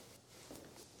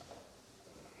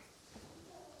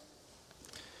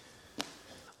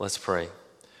Let's pray.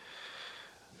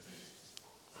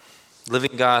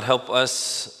 Living God, help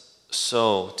us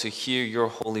so to hear your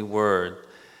holy word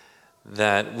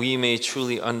that we may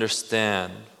truly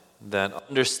understand, that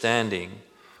understanding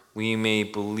we may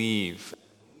believe,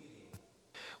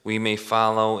 we may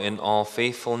follow in all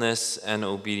faithfulness and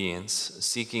obedience,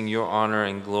 seeking your honor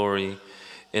and glory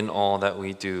in all that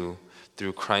we do,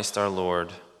 through Christ our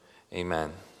Lord.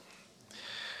 Amen.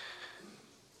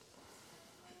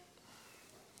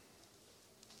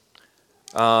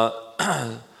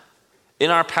 In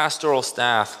our pastoral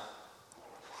staff,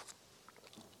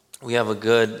 we have a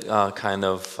good kind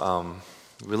of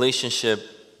relationship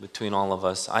between all of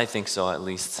us. I think so, at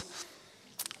least.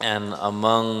 And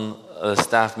among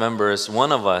staff members,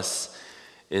 one of us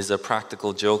is a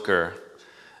practical joker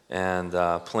and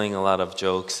playing a lot of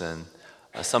jokes. And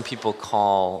some people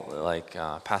call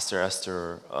Pastor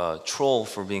Esther a troll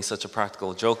for being such a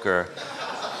practical joker,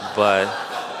 but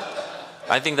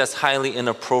I think that's highly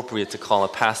inappropriate to call a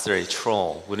pastor a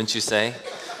troll, wouldn't you say?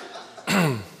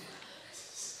 I'm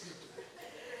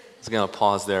just going to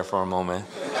pause there for a moment.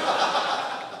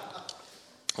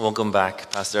 Welcome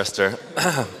back, Pastor Esther.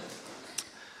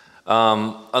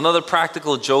 Another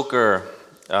practical joker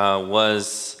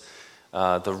was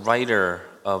the writer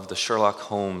of the Sherlock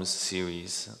Holmes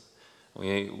series.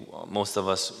 Most of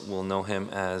us will know him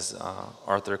as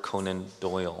Arthur Conan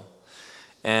Doyle.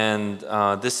 And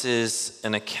this is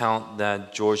an account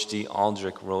that George D.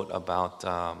 Aldrich wrote about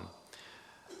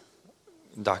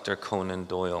Dr. Conan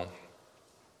Doyle.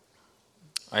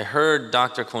 I heard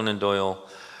Dr. Conan Doyle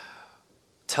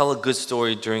tell a good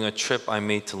story during a trip I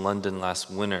made to London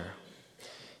last winter.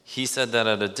 He said that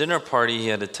at a dinner party he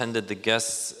had attended, the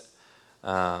guests,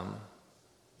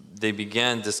 they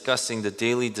began discussing the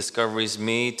daily discoveries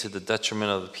made to the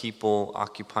detriment of the people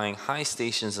occupying high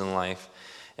stations in life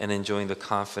and enjoying the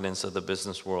confidence of the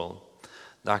business world.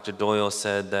 Dr. Doyle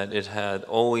said that it had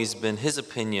always been his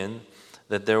opinion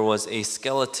that there was a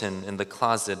skeleton in the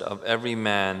closet of every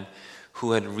man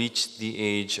who had reached the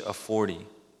age of 40.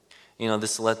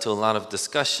 This led to a lot of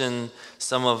discussion,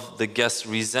 some of the guests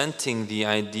resenting the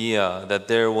idea that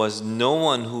there was no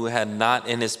one who had not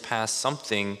in his past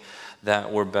something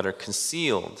that were better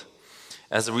concealed.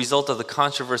 As a result of the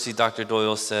controversy, Dr.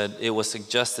 Doyle said it was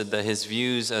suggested that his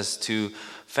views as to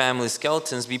family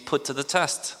skeletons be put to the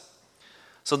test.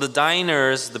 So the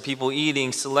diners, the people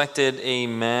eating, selected a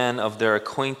man of their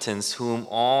acquaintance whom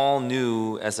all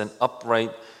knew as an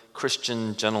upright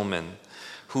Christian gentleman,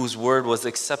 whose word was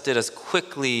accepted as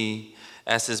quickly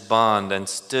as his bond and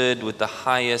stood with the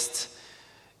highest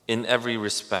in every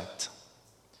respect.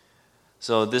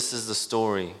 So this is the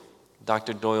story.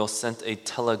 Dr. Doyle sent a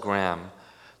telegram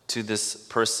to this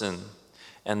person,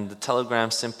 and the telegram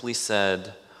simply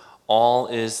said, "All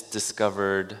is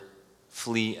discovered,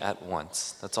 flee at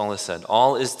once." That's all it said.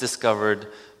 All is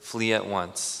discovered, flee at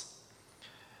once.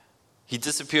 He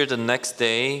disappeared the next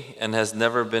day and has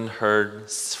never been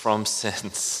heard from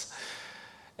since.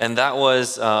 And that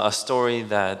was a story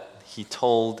that he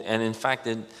told, and in fact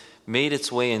it made its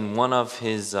way in one of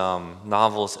his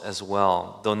novels as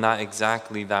well, though not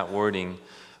exactly that wording,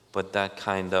 but that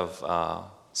kind of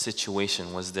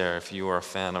situation was there if you are a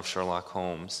fan of Sherlock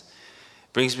Holmes.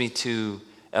 It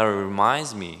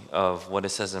reminds me of what it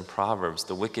says in Proverbs,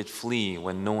 the wicked flee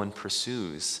when no one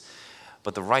pursues,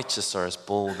 but the righteous are as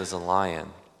bold as a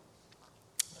lion.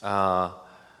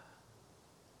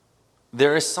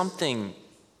 There is something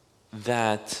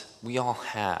that we all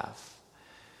have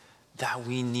that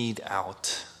we need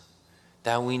out,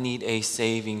 that we need a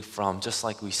saving from, just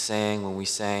like we sang when we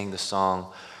sang the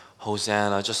song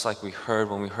Hosanna, just like we heard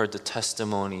when we heard the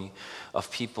testimony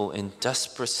of people in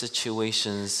desperate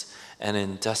situations and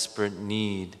in desperate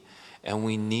need. And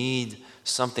we need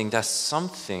something. That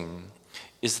something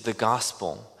is the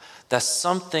gospel. That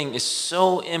something is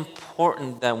so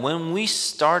important that when we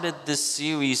started this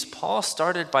series, Paul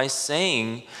started by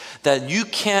saying that you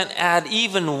can't add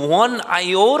even one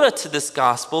iota to this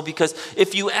gospel, because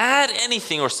if you add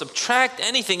anything or subtract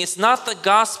anything, it's not the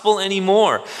gospel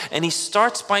anymore. And he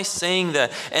starts by saying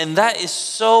that, and that is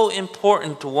so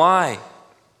important. Why?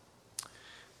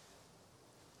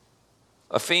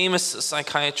 A famous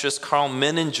psychiatrist, Carl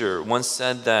Menninger, once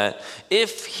said that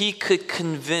if he could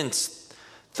convince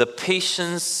the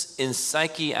patients in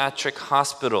psychiatric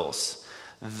hospitals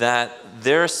that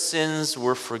their sins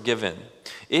were forgiven,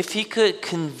 if he could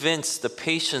convince the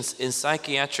patients in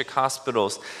psychiatric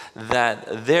hospitals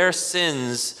that their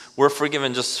sins were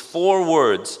forgiven, just 4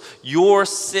 words, your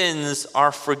sins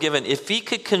are forgiven. If he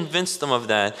could convince them of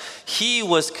that, he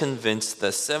was convinced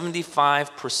that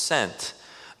 75%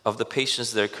 of the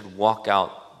patients there could walk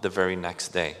out the very next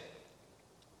day.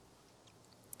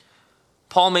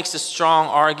 Paul makes a strong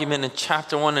argument in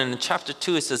chapter 1, and in chapter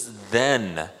 2 it says,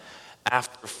 then,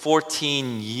 after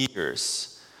 14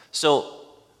 years. So,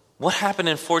 what happened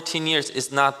in 14 years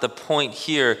is not the point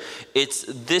here.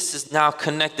 This is now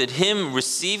connected. Him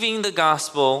receiving the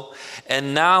gospel,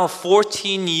 and now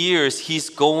 14 years he's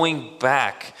going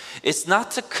back. It's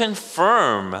not to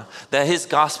confirm that his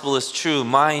gospel is true.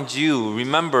 Mind you,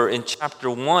 remember in chapter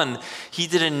 1, he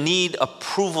didn't need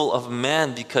approval of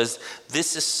man because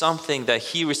this is something that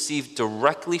he received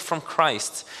directly from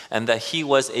Christ, and that he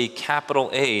was a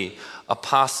capital A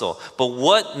apostle. But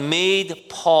what made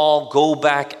Paul go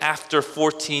back after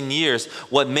 14 years?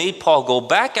 What made Paul go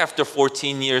back after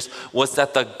 14 years was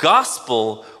that the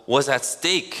gospel was at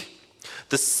stake.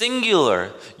 The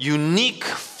singular, unique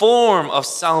form of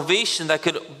salvation that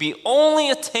could be only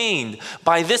attained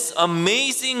by this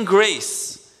amazing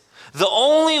grace. The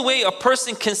only way a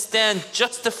person can stand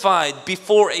justified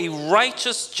before a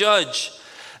righteous judge,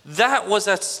 that was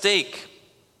at stake.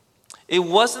 It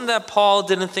wasn't that Paul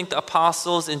didn't think the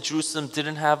apostles in Jerusalem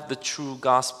didn't have the true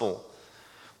gospel.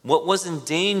 What was in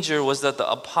danger was that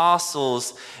the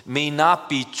apostles may not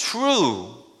be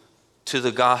true to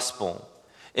the gospel.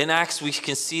 In Acts, we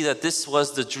can see that this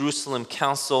was the Jerusalem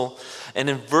council. And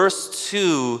in verse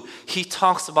 2, he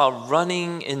talks about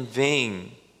running in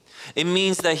vain. It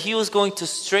means that he was going to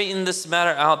straighten this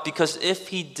matter out, because if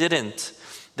he didn't,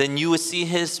 then you would see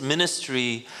his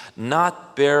ministry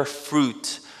not bear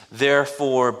fruit,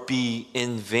 therefore be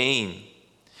in vain.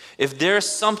 If there's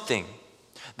something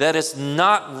that is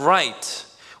not right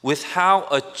with how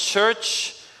a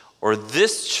church or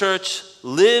this church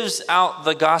lives out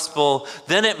the gospel,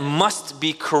 then it must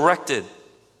be corrected.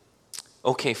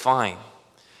 Okay, fine.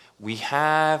 We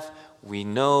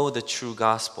know the true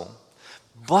gospel.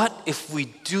 But if we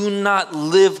do not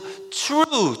live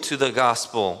true to the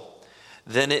gospel,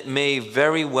 then it may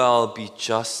very well be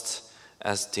just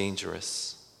as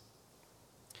dangerous.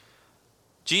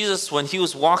 Jesus, when he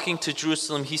was walking to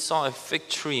Jerusalem, he saw a fig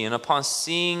tree, and upon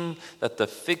seeing that the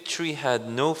fig tree had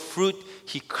no fruit,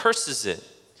 he curses it.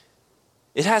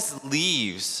 It has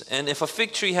leaves, and if a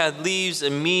fig tree had leaves,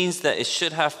 it means that it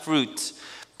should have fruit,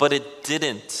 but it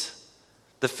didn't.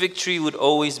 The fig tree would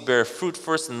always bear fruit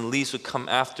first, and the leaves would come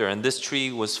after, and this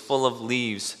tree was full of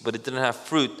leaves, but it didn't have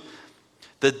fruit.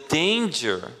 The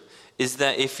danger is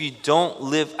that if you don't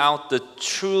live out the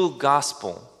true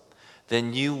gospel,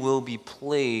 then you will be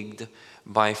plagued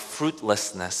by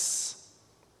fruitlessness.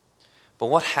 But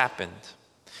what happened?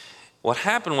 What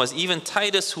happened was even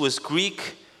Titus, who was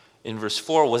Greek, in verse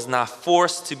 4, was not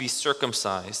forced to be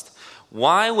circumcised.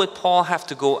 Why would Paul have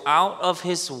to go out of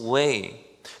his way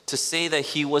to say that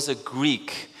he was a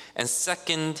Greek? And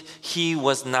second, he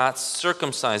was not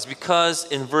circumcised. Because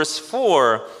in verse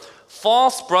 4,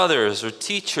 false brothers or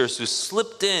teachers who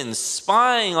slipped in,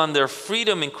 spying on their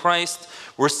freedom in Christ,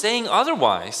 were saying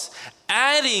otherwise,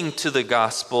 adding to the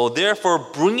gospel,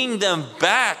 therefore bringing them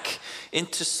back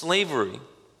into slavery.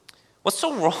 What's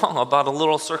so wrong about a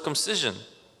little circumcision?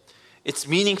 It's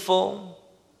meaningful,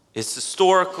 it's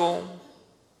historical.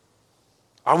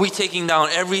 Are we taking down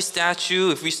every statue?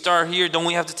 If we start here, don't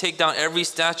we have to take down every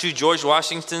statue, George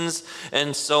Washington's,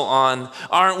 and so on?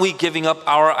 Aren't we giving up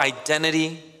our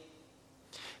identity?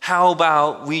 How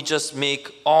about we just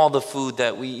make all the food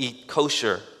that we eat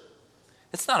kosher?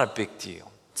 It's not a big deal.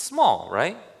 It's small,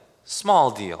 right?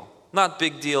 Small deal. Not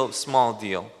big deal, small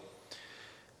deal.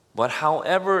 But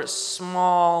however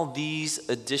small these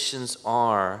additions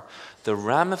are, the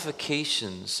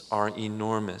ramifications are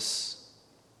enormous.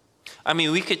 I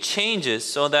mean, we could change it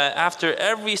so that after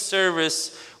every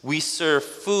service, we serve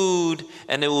food,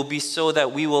 and it will be so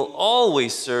that we will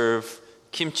always serve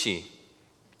kimchi.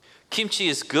 Kimchi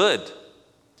is good.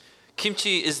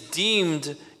 Kimchi is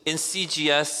deemed in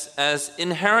CGS as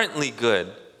inherently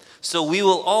good. So we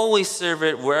will always serve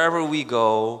it wherever we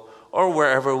go or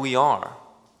wherever we are.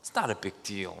 It's not a big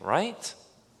deal, right?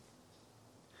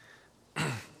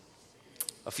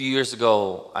 A few years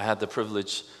ago, I had the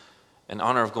privilege and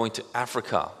honor of going to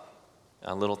Africa,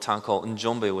 a little town called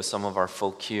Njombe with some of our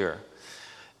folk here.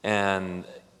 And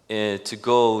to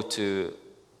go to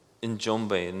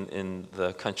Njombe in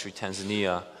the country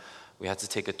Tanzania, we had to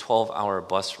take a 12-hour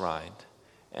bus ride.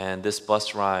 And this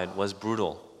bus ride was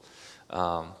brutal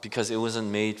because it wasn't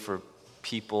made for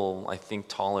people, I think,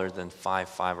 taller than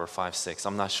 5'5" or 5'6".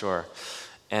 I'm not sure.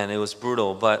 And it was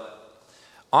brutal. But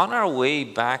on our way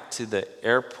back to the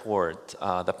airport,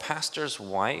 the pastor's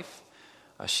wife,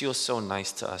 she was so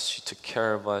nice to us. She took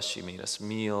care of us. She made us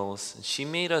meals. And she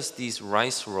made us these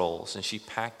rice rolls, and she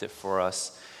packed it for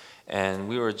us. And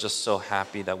we were just so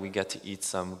happy that we get to eat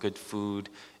some good food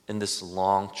in this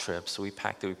long trip. So we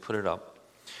packed it, we put it up.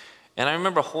 And I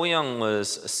remember Ho Young was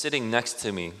sitting next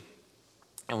to me.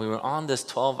 And we were on this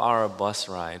 12-hour bus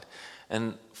ride.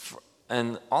 And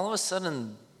all of a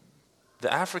sudden,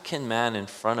 the African man in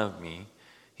front of me,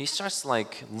 he starts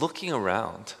like looking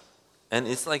around. And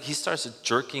it's like he starts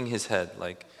jerking his head,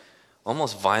 like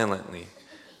almost violently.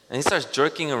 And he starts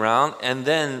jerking around. And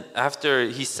then after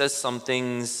he says some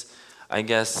things, I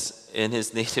guess, in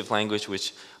his native language,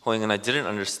 which Ho Young and I didn't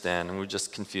understand, and we're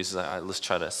just confused. Like, all right, let's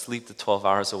try to sleep the 12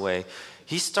 hours away.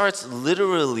 He starts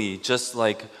literally just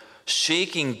like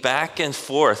shaking back and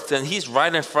forth, and he's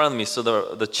right in front of me, so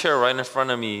the chair right in front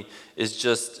of me is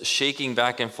just shaking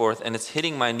back and forth, and it's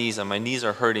hitting my knees, and my knees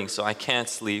are hurting, so I can't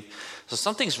sleep. So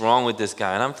something's wrong with this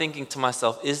guy, and I'm thinking to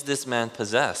myself, is this man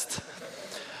possessed?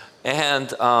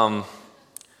 And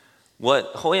what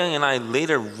Ho Young and I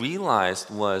later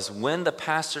realized was when the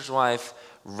pastor's wife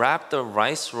wrapped the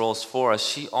rice rolls for us,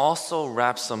 she also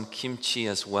wrapped some kimchi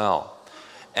as well.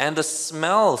 And the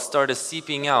smell started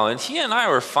seeping out. And he and I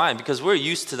were fine because we're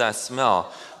used to that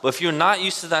smell. But if you're not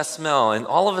used to that smell and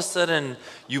all of a sudden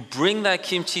you bring that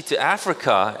kimchi to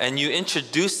Africa and you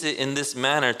introduce it in this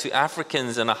manner to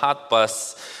Africans in a hot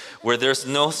bus where there's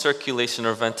no circulation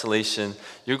or ventilation,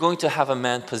 you're going to have a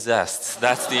man possessed.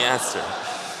 That's the answer.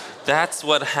 That's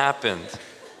what happened.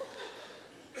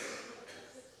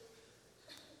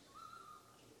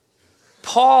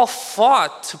 Paul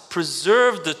fought to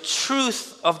preserve the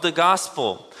truth of the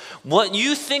gospel. What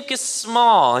you think is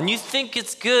small and you think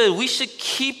it's good, we should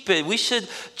keep it. We should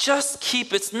just keep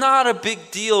it. It's not a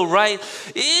big deal, right?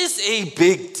 It is a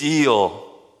big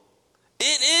deal.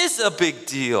 It is a big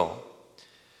deal.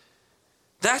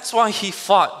 That's why he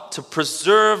fought to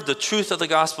preserve the truth of the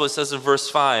gospel. It says in verse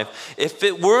 5, if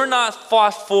it were not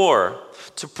fought for,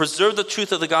 to preserve the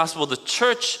truth of the gospel, the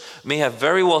church may have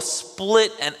very well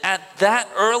split. And at that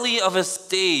early of a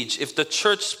stage, if the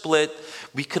church split,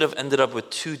 we could have ended up with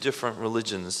two different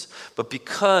religions. But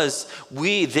because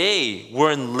they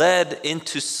weren't led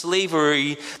into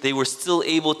slavery, they were still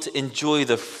able to enjoy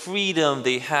the freedom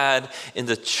they had in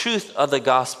the truth of the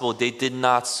gospel. They did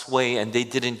not sway and they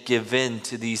didn't give in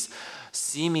to these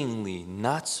seemingly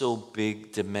not so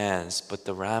big demands, but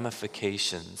the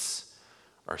ramifications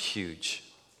are huge.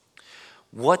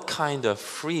 What kind of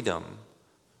freedom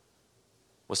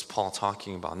was Paul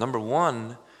talking about? Number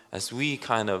one, as we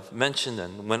kind of mentioned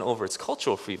and went over, it's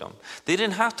cultural freedom. They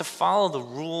didn't have to follow the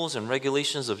rules and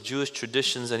regulations of Jewish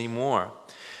traditions anymore.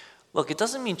 Look, it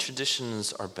doesn't mean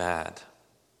traditions are bad,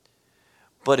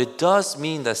 but it does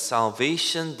mean that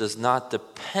salvation does not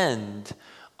depend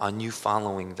on you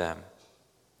following them.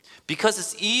 Because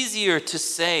it's easier to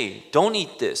say, don't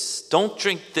eat this, don't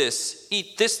drink this,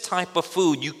 eat this type of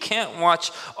food. You can't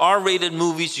watch R-rated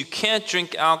movies, you can't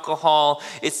drink alcohol.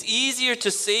 It's easier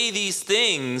to say these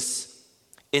things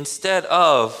instead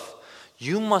of,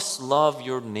 you must love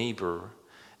your neighbor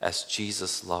as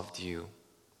Jesus loved you.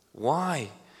 Why?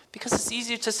 Because it's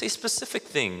easier to say specific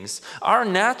things. Our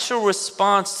natural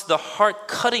response to the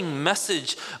heart-cutting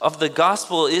message of the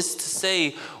gospel is to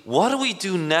say, what do we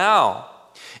do now?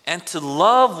 And to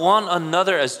love one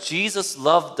another as Jesus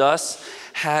loved us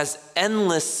has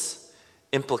endless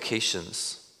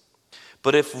implications.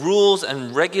 But if rules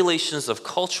and regulations of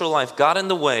cultural life got in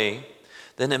the way,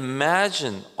 then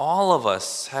imagine all of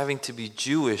us having to be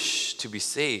Jewish to be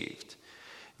saved.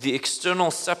 The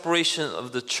external separation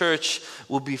of the church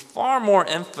will be far more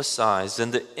emphasized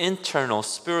than the internal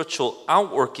spiritual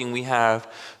outworking we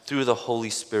have through the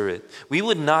Holy Spirit. We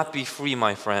would not be free,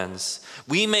 my friends.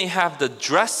 We may have the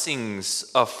dressings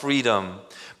of freedom,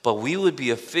 but we would be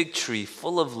a fig tree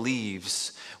full of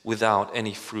leaves without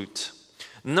any fruit.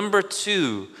 Number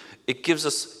two, it gives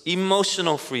us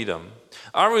emotional freedom.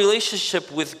 Our relationship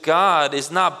with God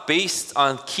is not based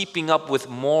on keeping up with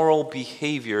moral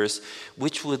behaviors,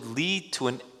 which would lead to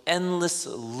an endless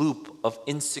loop of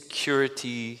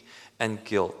insecurity and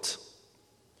guilt.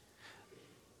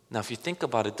 Now, if you think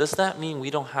about it, does that mean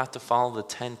we don't have to follow the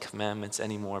 10 Commandments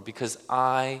anymore? Because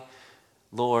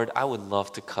Lord, I would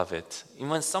love to covet. And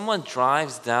when someone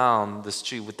drives down the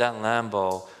street with that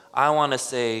Lambo, I want to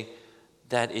say,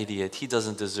 that idiot, he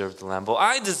doesn't deserve the Lambo.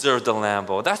 I deserve the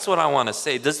Lambo. That's what I want to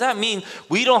say. Does that mean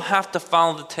we don't have to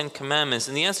follow the 10 Commandments?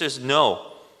 And the answer is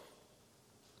no.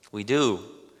 We do.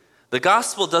 The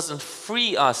gospel doesn't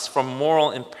free us from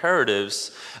moral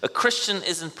imperatives. A Christian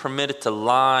isn't permitted to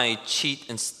lie, cheat,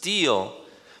 and steal.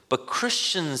 But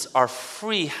Christians are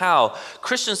free. How?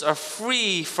 Christians are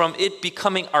free from it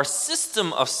becoming our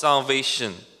system of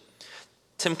salvation.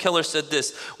 Tim Keller said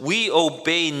this: "We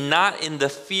obey not in the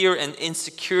fear and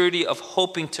insecurity of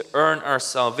hoping to earn our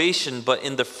salvation, but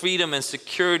in the freedom and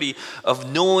security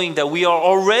of knowing that we are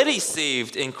already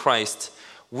saved in Christ.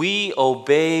 We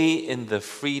obey in the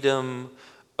freedom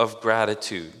of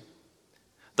gratitude."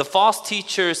 The false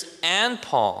teachers and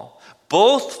Paul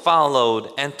both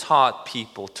followed and taught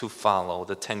people to follow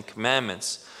the Ten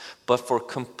Commandments, but for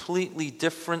completely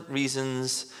different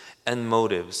reasons and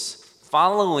motives.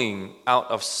 Following out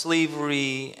of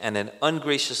slavery and an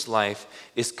ungracious life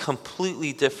is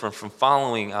completely different from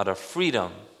following out of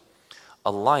freedom,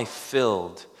 a life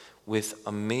filled with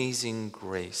amazing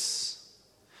grace.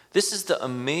 This is the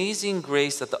amazing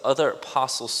grace that the other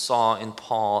apostles saw in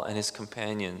Paul and his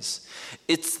companions.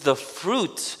 It's the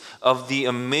fruit of the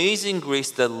amazing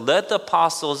grace that led the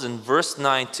apostles in verse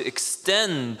 9 to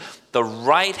extend the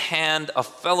right hand of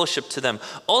fellowship to them.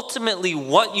 Ultimately,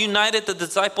 what united the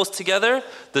disciples together?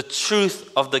 The truth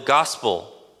of the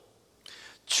gospel.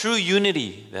 True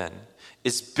unity, then,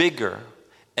 is bigger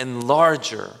and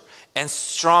larger and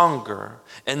stronger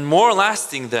and more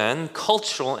lasting than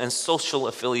cultural and social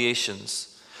affiliations,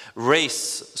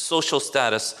 race, social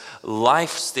status,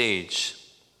 life stage.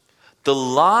 The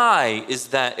lie is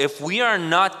that if we are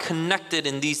not connected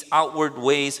in these outward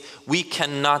ways, we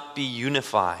cannot be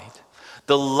unified.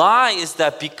 The lie is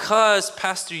that because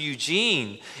Pastor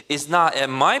Eugene is not at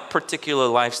my particular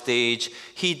life stage,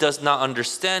 he does not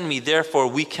understand me, therefore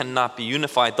we cannot be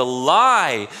unified. The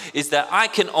lie is that I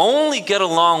can only get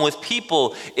along with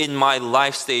people in my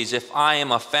life stage. If I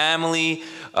am a family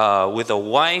with a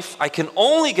wife, I can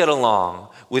only get along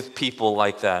with people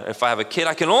like that. If I have a kid,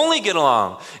 I can only get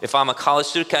along. If I'm a college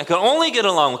student, I can only get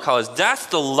along with college. That's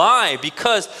the lie,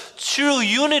 because true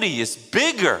unity is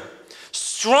bigger,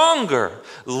 stronger,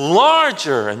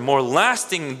 larger, and more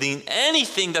lasting than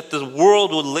anything that the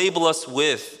world would label us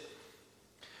with.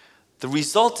 The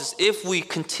result is, if we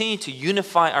continue to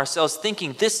unify ourselves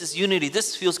thinking this is unity,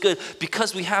 this feels good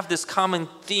because we have this common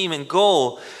theme and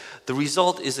goal, the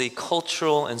result is a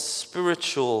cultural and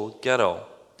spiritual ghetto.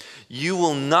 You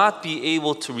will not be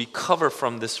able to recover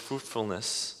from this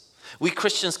fruitfulness. We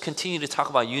Christians continue to talk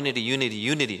about unity, unity,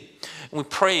 unity. And we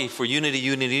pray for unity,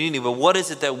 unity, unity. But what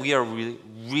is it that we are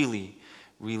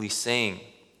really saying?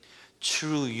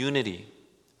 True unity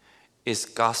is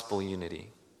gospel unity.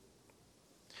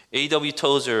 A.W.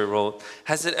 Tozer wrote,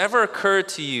 "Has it ever occurred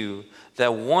to you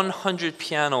that 100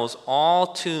 pianos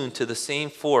all tuned to the same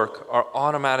fork are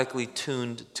automatically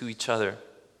tuned to each other?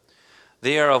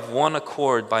 They are of one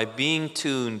accord by being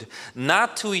tuned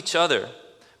not to each other,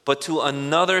 but to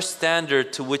another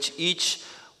standard to which each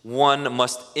one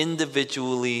must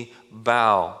individually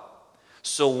bow.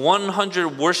 So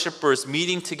 100 worshipers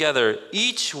meeting together,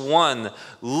 each one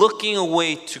looking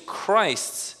away to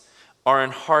Christ, are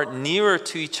in heart nearer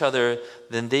to each other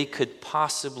than they could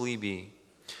possibly be.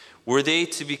 Were they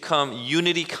to become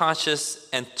unity conscious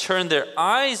and turn their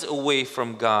eyes away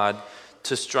from God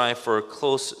to strive for a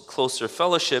closer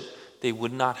fellowship, they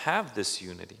would not have this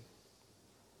unity."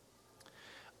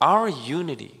 Our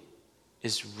unity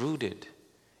is rooted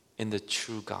in the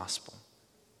true gospel.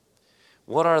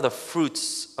 What are the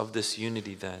fruits of this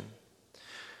unity then?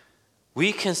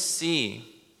 We can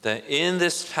see that in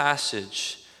this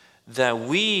passage that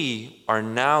we are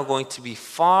now going to be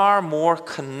far more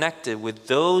connected with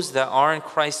those that are in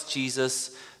Christ Jesus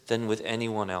than with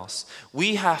anyone else.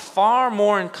 We have far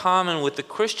more in common with the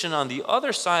Christian on the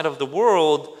other side of the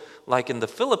world, like in the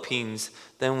Philippines,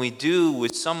 than we do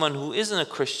with someone who isn't a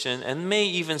Christian and may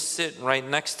even sit right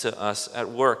next to us at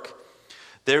work.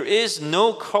 There is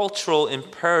no cultural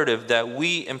imperative that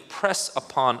we impress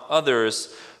upon others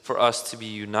for us to be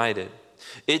united.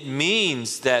 It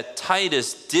means that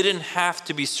Titus didn't have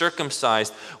to be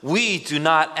circumcised. We do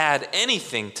not add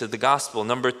anything to the gospel.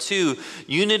 Number two,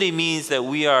 unity means that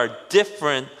we are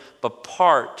different but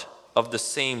part of the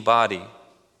same body.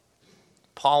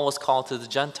 Paul was called to the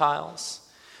Gentiles.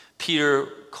 Peter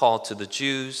called to the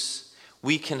Jews.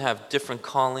 We can have different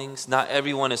callings. Not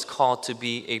everyone is called to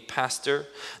be a pastor.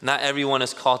 Not everyone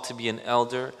is called to be an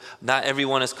elder. Not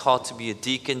everyone is called to be a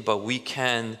deacon, but we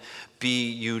can be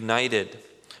united.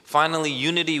 Finally,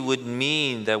 unity would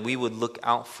mean that we would look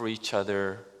out for each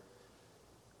other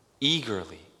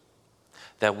eagerly.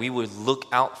 That we would look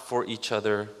out for each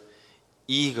other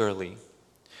eagerly.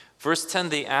 Verse 10,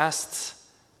 they asked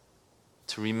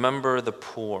to remember the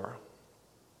poor.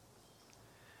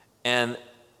 And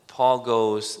Paul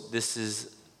goes, this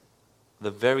is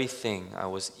the very thing I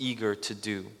was eager to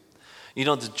do. You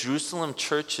know, the Jerusalem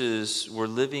churches were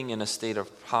living in a state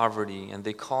of poverty, and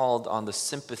they called on the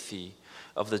sympathy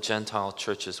of the Gentile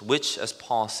churches, which, as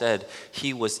Paul said,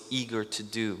 he was eager to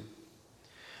do.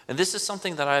 And this is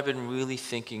something that I've been really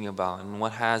thinking about and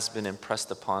what has been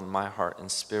impressed upon my heart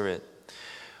and spirit.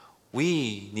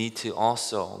 We need to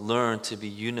also learn to be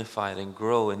unified and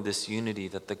grow in this unity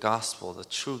that the gospel, the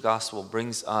true gospel,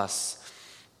 brings us.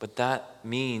 But that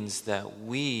means that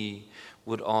we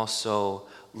would also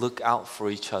look out for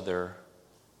each other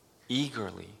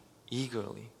eagerly.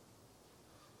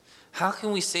 How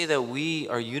can we say that we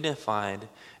are unified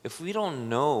if we don't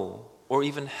know or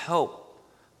even help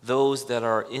those that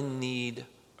are in need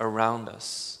around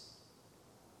us?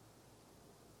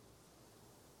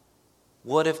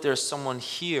 What if there's someone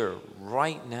here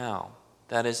right now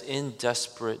that is in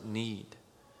desperate need?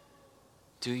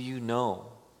 Do you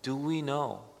know? Do we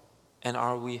know? And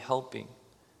are we helping?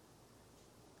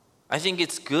 I think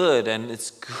it's good, and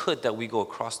it's good that we go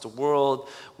across the world,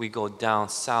 we go down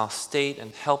South State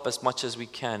and help as much as we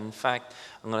can. In fact,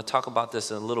 I'm going to talk about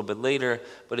this a little bit later,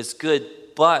 but it's good.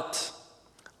 But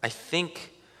I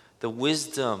think the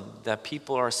wisdom that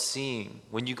people are seeing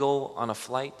when you go on a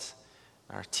flight,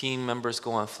 our team members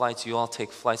go on flights, you all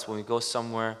take flights when we go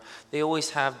somewhere, they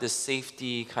always have this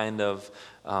safety kind of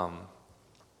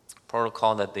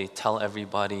protocol that they tell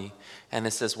everybody. And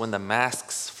it says when the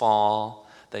masks fall,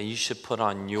 that you should put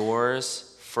on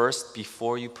yours first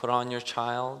before you put on your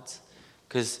child's.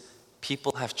 Because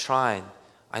people have tried.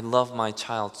 I love my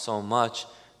child so much.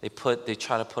 They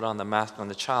try to put on the mask on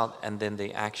the child, and then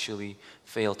they actually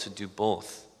fail to do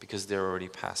both because they're already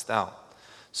passed out.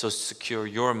 So secure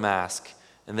your mask,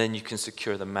 and then you can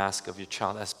secure the mask of your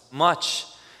child as much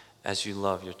as you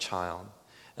love your child.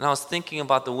 And I was thinking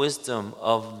about the wisdom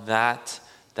of that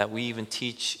we even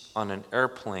teach on an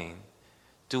airplane.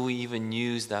 Do we even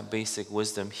use that basic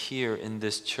wisdom here in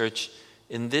this church,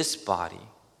 in this body?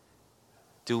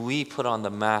 Do we put on the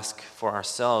mask for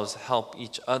ourselves, help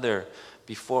each other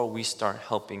before we start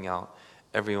helping out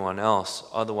everyone else?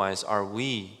 Otherwise, are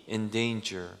we in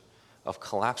danger of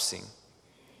collapsing?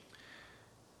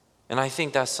 And I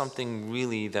think that's something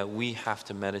really that we have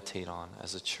to meditate on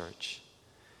as a church.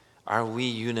 Are we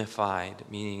unified?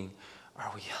 Meaning,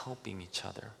 are we helping each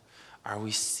other? Are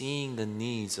we seeing the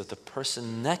needs of the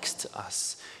person next to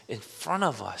us, in front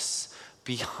of us,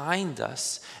 behind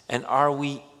us? And are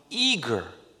we eager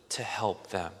to help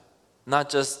them?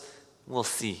 Not just, we'll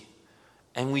see.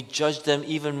 And we judge them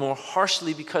even more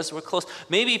harshly because we're close.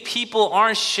 Maybe people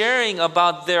aren't sharing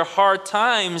about their hard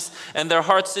times and their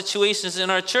hard situations in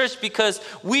our church because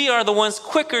we are the ones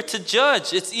quicker to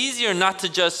judge. It's easier not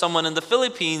to judge someone in the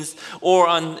Philippines or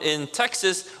in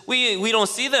Texas. We don't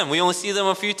see them. We only see them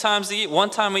a few times a year, one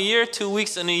time a year, 2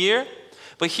 weeks in a year.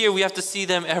 But here we have to see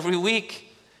them every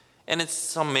week. And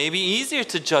it's maybe easier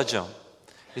to judge them.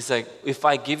 It's like, if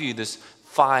I give you this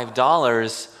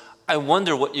 $5, I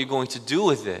wonder what you're going to do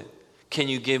with it. Can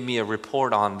you give me a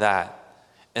report on that?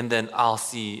 And then I'll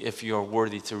see if you're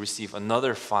worthy to receive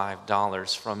another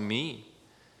 $5 from me.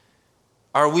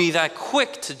 Are we that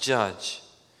quick to judge?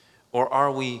 Or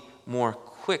are we more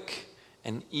quick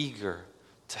and eager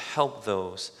to help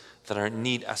those that are in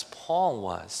need, as Paul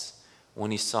was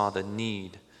when he saw the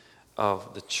need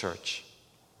of the church?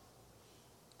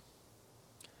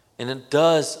 And it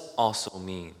does also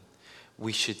mean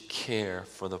we should care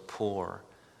for the poor,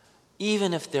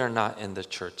 even if they're not in the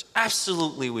church.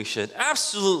 Absolutely we should.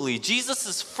 Absolutely.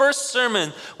 Jesus' first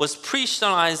sermon was preached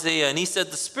on Isaiah, and he said,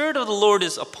 "The Spirit of the Lord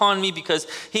is upon me because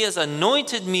he has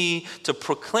anointed me to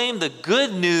proclaim the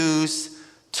good news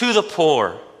to the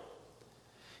poor."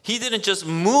 He didn't just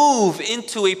move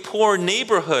into a poor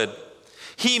neighborhood.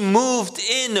 He moved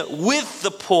in with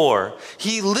the poor.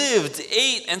 He lived,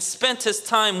 ate, and spent his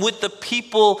time with the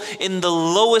people in the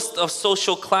lowest of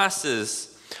social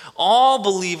classes. All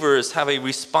believers have a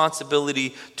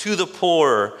responsibility to the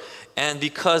poor. And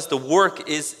because the work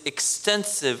is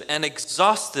extensive and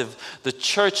exhaustive, the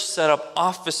church set up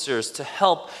officers to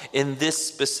help in this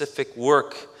specific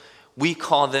work. We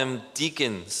call them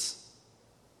deacons.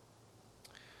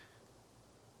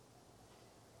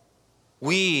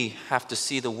 We have to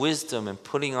see the wisdom in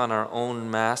putting on our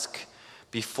own mask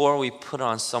before we put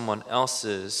on someone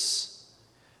else's.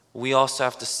 We also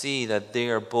have to see that they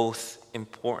are both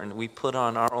important. We put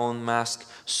on our own mask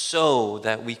so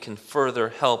that we can further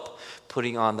help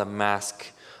putting on the mask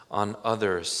on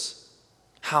others.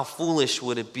 How foolish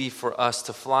would it be for us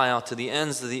to fly out to the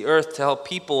ends of the earth to help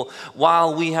people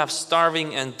while we have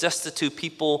starving and destitute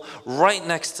people right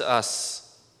next to us?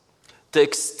 The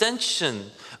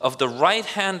extension of the right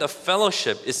hand of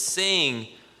fellowship is saying,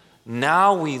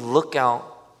 now we look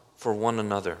out for one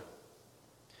another.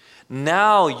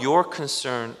 Now your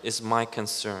concern is my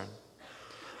concern.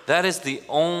 That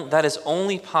is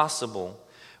only possible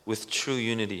with true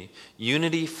unity.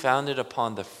 Unity founded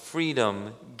upon the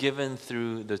freedom given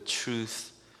through the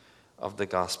truth of the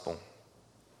gospel.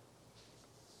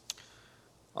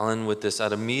 I'll end with this.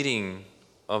 At a meeting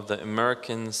of the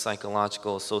American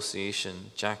Psychological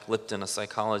Association, Jack Lipton, a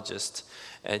psychologist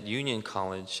at Union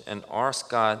College, and R.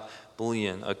 Scott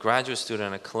Bullion, a graduate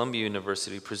student at Columbia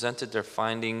University, presented their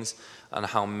findings on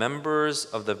how members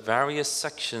of the various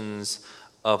sections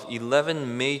of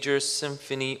 11 major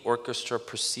symphony orchestra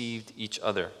perceived each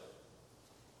other.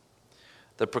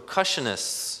 The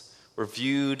percussionists were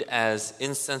viewed as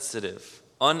insensitive,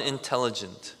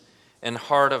 unintelligent, and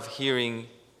hard of hearing,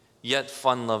 yet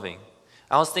fun-loving.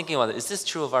 I was thinking about it. Is this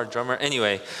true of our drummer?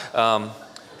 Anyway, the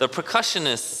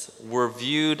percussionists were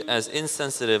viewed as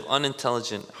insensitive,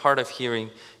 unintelligent, hard of hearing,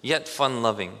 yet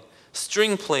fun-loving.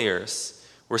 String players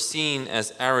were seen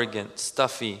as arrogant,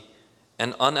 stuffy,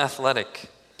 and unathletic.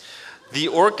 The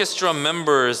orchestra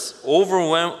members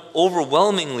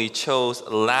overwhelmingly chose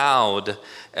loud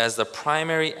as the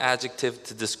primary adjective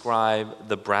to describe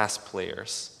the brass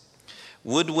players.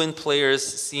 Woodwind players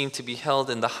seemed to be held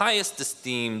in the highest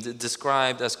esteem,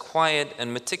 described as quiet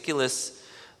and meticulous,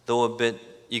 though a bit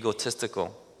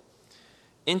egotistical.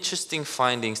 Interesting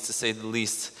findings, to say the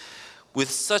least. With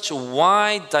such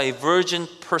wide,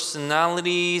 divergent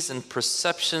personalities and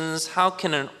perceptions, how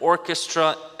can an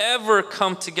orchestra ever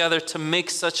come together to make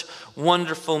such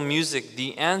wonderful music?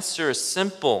 The answer is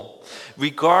simple.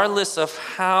 Regardless of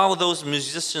how those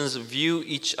musicians view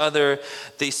each other,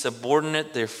 they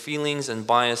subordinate their feelings and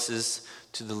biases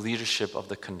to the leadership of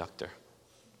the conductor.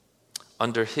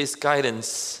 Under his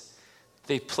guidance,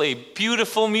 they play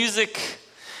beautiful music,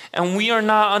 and we are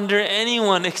not under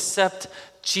anyone except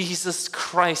Jesus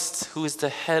Christ, who is the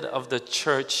head of the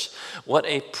church. What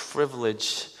a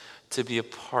privilege to be a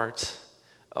part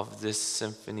of this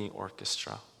symphony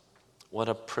orchestra. What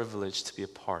a privilege to be a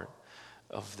part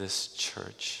of this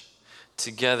church.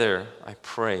 Together, I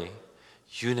pray,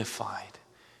 unified,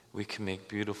 we can make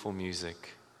beautiful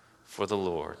music for the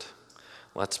Lord.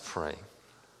 Let's pray.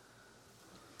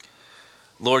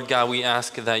 Lord God, we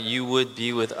ask that you would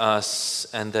be with us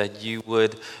and that you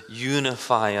would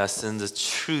unify us in the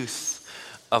truth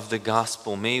of the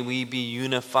gospel. May we be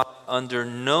unified under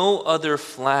no other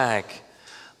flag,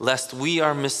 lest we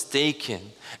are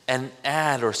mistaken and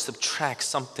add or subtract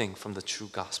something from the true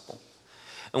gospel.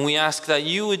 And we ask that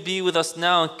you would be with us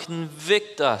now and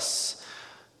convict us,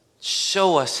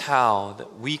 show us how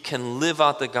that we can live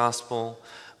out the gospel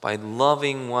by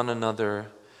loving one another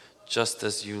just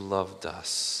as you loved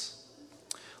us.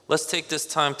 Let's take this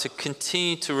time to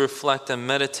continue to reflect and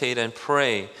meditate and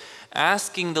pray,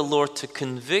 asking the Lord to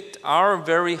convict our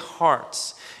very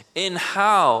hearts in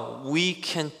how we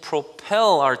can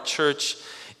propel our church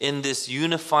in this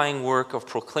unifying work of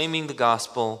proclaiming the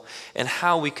gospel, and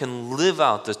how we can live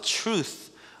out the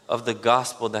truth of the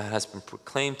gospel that has been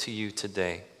proclaimed to you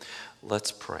today.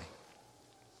 Let's pray.